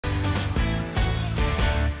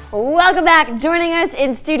Welcome back. Joining us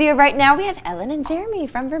in studio right now, we have Ellen and Jeremy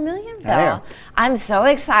from Vermilionville. I'm so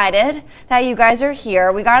excited that you guys are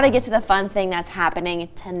here. We got to get to the fun thing that's happening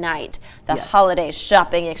tonight, the Holiday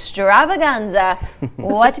Shopping Extravaganza.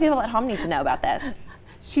 What do people at home need to know about this?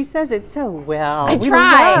 She says it so well. I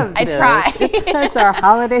try. It's our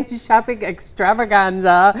Holiday Shopping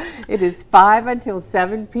Extravaganza. It is 5 until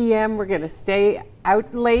 7 p.m. We're going to stay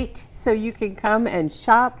out late so you can come and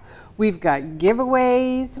shop. We've got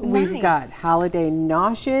giveaways. We've got holiday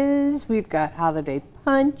noshes. We've got holiday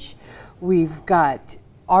punch. We've got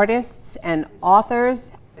artists and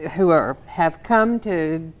authors who have come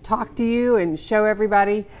to talk to you and show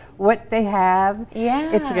everybody what they have.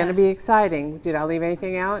 Yeah. It's going to be exciting. Did I leave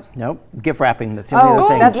anything out? Nope. Gift wrapping. That's the only other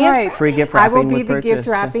thing. That's right. Free gift wrapping. I will be the gift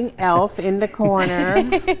wrapping elf in the corner.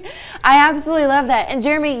 I absolutely love that. And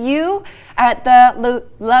Jeremy, you at the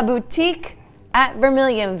La Boutique at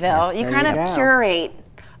Vermilionville, you kind of curate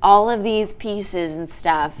all of these pieces and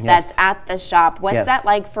stuff that's at the shop. What's that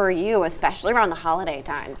like for you, especially around the holiday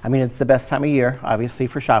times? I mean, it's the best time of year, obviously,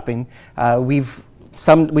 for shopping. We've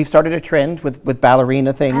started a trend with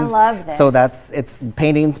ballerina things. I love this. So it's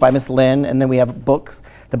paintings by Miss Lynn, and then we have books.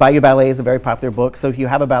 The Bayou Ballet is a very popular book. So if you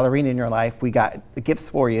have a ballerina in your life, we got gifts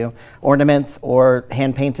for you, ornaments or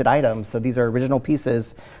hand-painted items. So these are original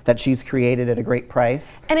pieces that she's created at a great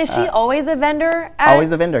price. And is she always a vendor?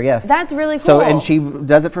 Always a vendor, yes. That's really cool. So, and she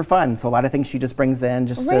does it for fun. So a lot of things she just brings in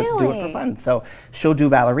just to do it for fun. So she'll do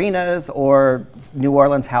ballerinas or New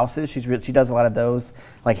Orleans houses. She does a lot of those,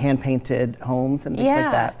 like hand-painted homes and things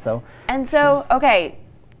like that. So okay,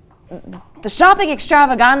 the shopping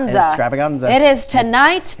extravaganza. It is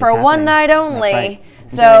tonight for one night only. Right.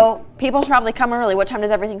 So people should probably come early. What time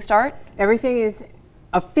does everything start? Everything is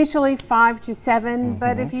officially 5 to 7,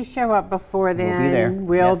 but if you show up before then,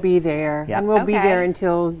 we'll be there. Yep. And we'll be there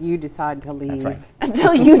until you decide to leave. That's right.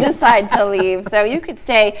 Until you decide to leave. So you could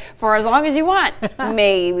stay for as long as you want,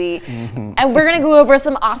 maybe. And we're going to go over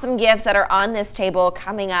some awesome gifts that are on this table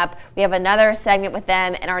coming up. We have another segment with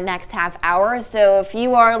them in our next half hour. So if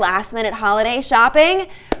you are last minute holiday shopping,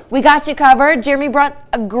 we got you covered. Jeremy brought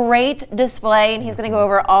a great display, and he's going to go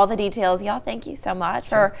over all the details. Y'all, thank you so much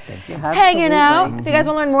for hanging out. If you guys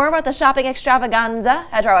want to learn more about the shopping extravaganza,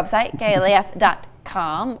 head to our website,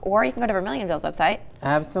 KLAF.com, or you can go to Vermilionville's website.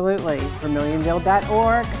 Absolutely,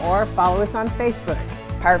 vermilionville.org, or follow us on Facebook.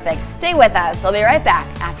 Perfect. Stay with us. We'll be right back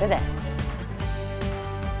after this.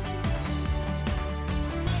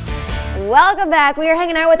 Welcome back. We are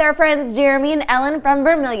hanging out with our friends Jeremy and Ellen from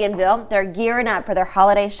Vermilionville. They're gearing up for their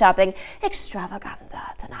holiday shopping extravaganza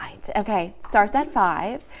tonight. Okay, starts at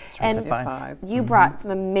 5. Starts at 5. You brought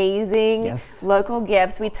some amazing local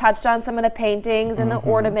gifts. We touched on some of the paintings and the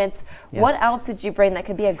ornaments. What else did you bring that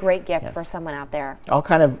could be a great gift for someone out there? All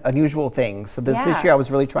kind of unusual things. So this year I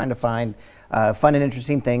was really trying to find fun and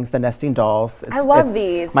interesting things, the nesting dolls. I love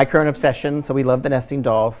these. My current obsession, so we love the nesting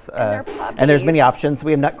dolls. And there's many options.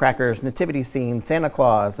 We have nutcrackers, nativity scenes, Santa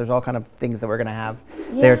Claus. There's all kind of things that we're going to have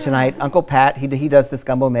there tonight. Uncle Pat, he does this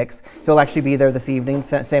gumbo mix. He'll actually be there this evening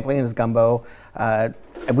sampling his gumbo.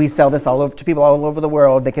 We sell this to people all over the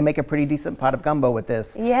world. They can make a pretty decent pot of gumbo with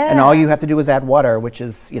this. And all you have to do is add water, which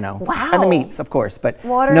is, and the meats, of course, but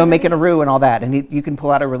making a roux and all that. And you can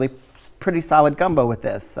pull out a really pretty solid gumbo with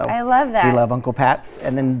this. So I love that. We love Uncle Pat's.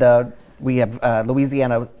 And then we have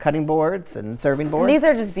Louisiana cutting boards and serving boards. These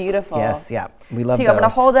are just beautiful. Yes, we love those. I'm going to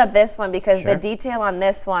hold up this one because the detail on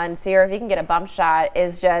this one, Sierra, if you can get a bump shot,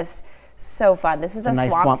 is just so fun. This is a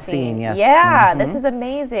nice swamp scene. Yes. Yeah, this is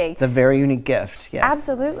amazing. It's a very unique gift. Yes.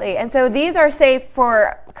 Absolutely. And so these are safe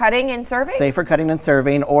for cutting and serving? Safe for cutting and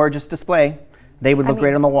serving, or just display. They would look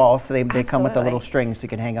great on the wall, so they come with a little string so you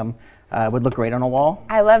can hang them. Would look great on a wall.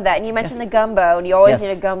 I love that. And you mentioned the gumbo, and you always need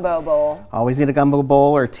a gumbo bowl. Always need a gumbo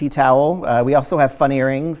bowl or tea towel. We also have fun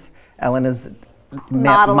earrings. Ellen is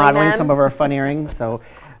modeling some of our fun earrings. So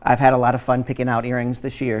I've had a lot of fun picking out earrings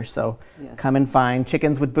this year. So come and find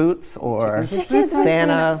chickens with boots or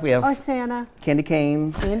Santa. We have candy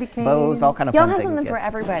canes, bows, all kind of fun things. Y'all have something for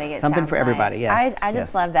everybody. Something for everybody, yes. I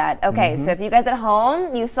just love that. Okay, so if you guys at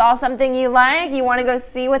home, you saw something you like, you want to go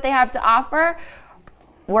see what they have to offer,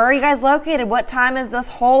 where are you guys located? What time is this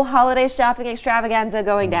whole holiday shopping extravaganza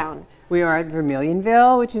going down? We are at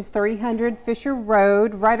Vermilionville, which is 300 Fisher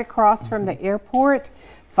Road, right across from the airport.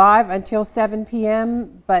 5 until 7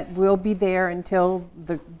 p.m., but we'll be there until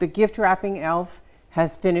the gift wrapping elf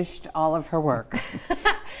has finished all of her work.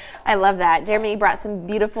 I love that. Jeremy, you brought some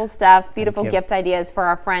beautiful stuff, beautiful gift ideas for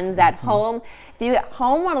our friends at home. If you at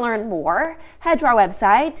home want to learn more, head to our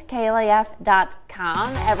website,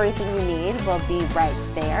 KLAF.com. Everything you need will be right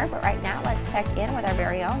there. But right now, let's check in with our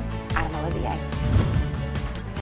very own Adam Olivier.